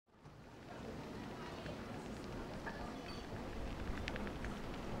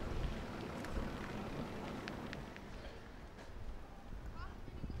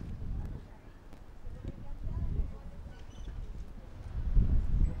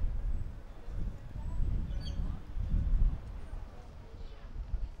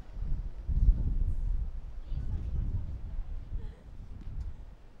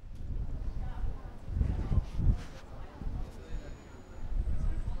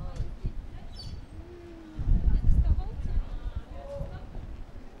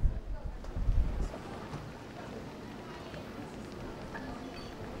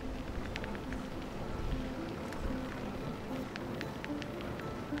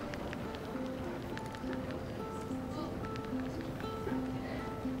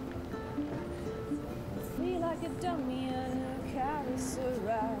dummy in a carousel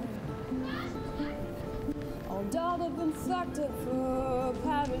ride, all dolled up and fucked up for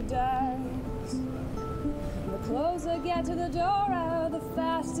paradise. The closer I get to the door, the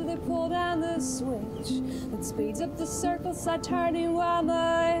faster they pull down the switch that speeds up the circles I turning while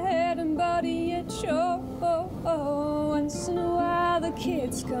my head and body itch. Once in a while the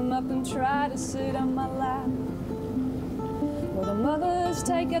kids come up and try to sit on my lap. Well, the mothers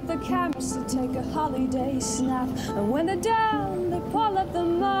take out the cameras to take a holiday snap, and when they're done they pull up the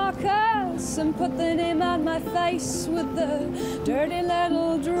markers and put their name on my face with the dirty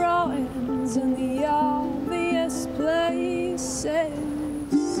little drawings in the obvious places.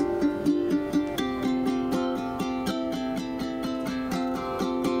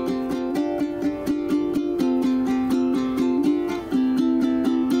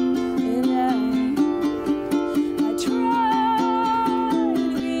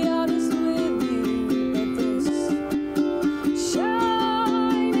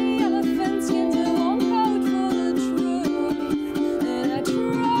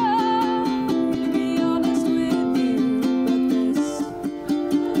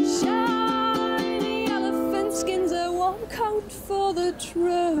 Coat for the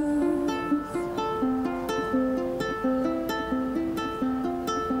truth.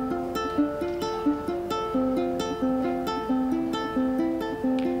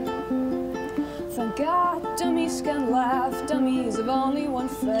 Thank God dummies can laugh, dummies have only one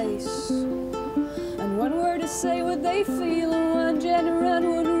face, and one word to say what they feel and one gender and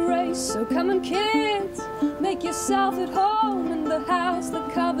one race. So come on kids, make yourself at home in the house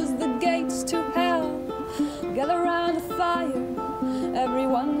that covers the gates to hell. Gather around the fire,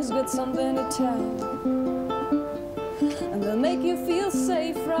 everyone's got something to tell, and they'll make you feel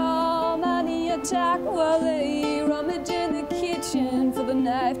safe from any attack while they rummage in the kitchen for the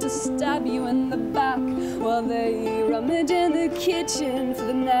knife to stab you in the back. While they rummage in the kitchen for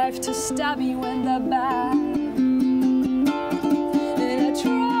the knife to stab you in the back. And I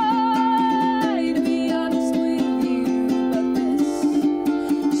try to be honest with you, but this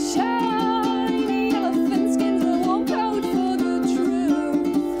shiny elephant skin's the one code for the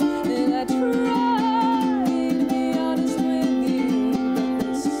truth. And I try to be honest with you, but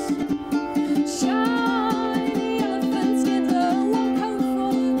this shiny elephant skin's the one code for the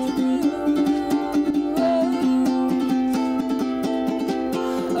truth.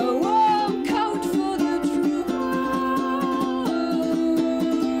 A one code for the truth. A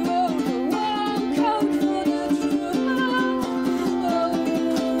one code for the truth.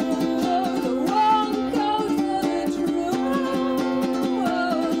 The one code for the truth.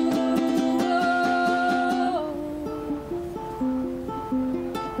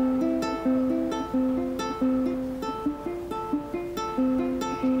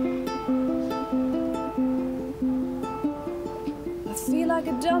 I feel like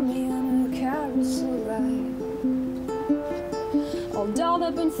a dummy on a carousel ride, all dolled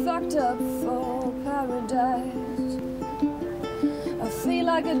up and fucked up for paradise. I feel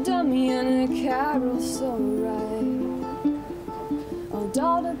like a dummy on a carousel ride, all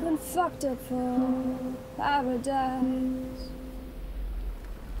dolled up and fucked up for paradise.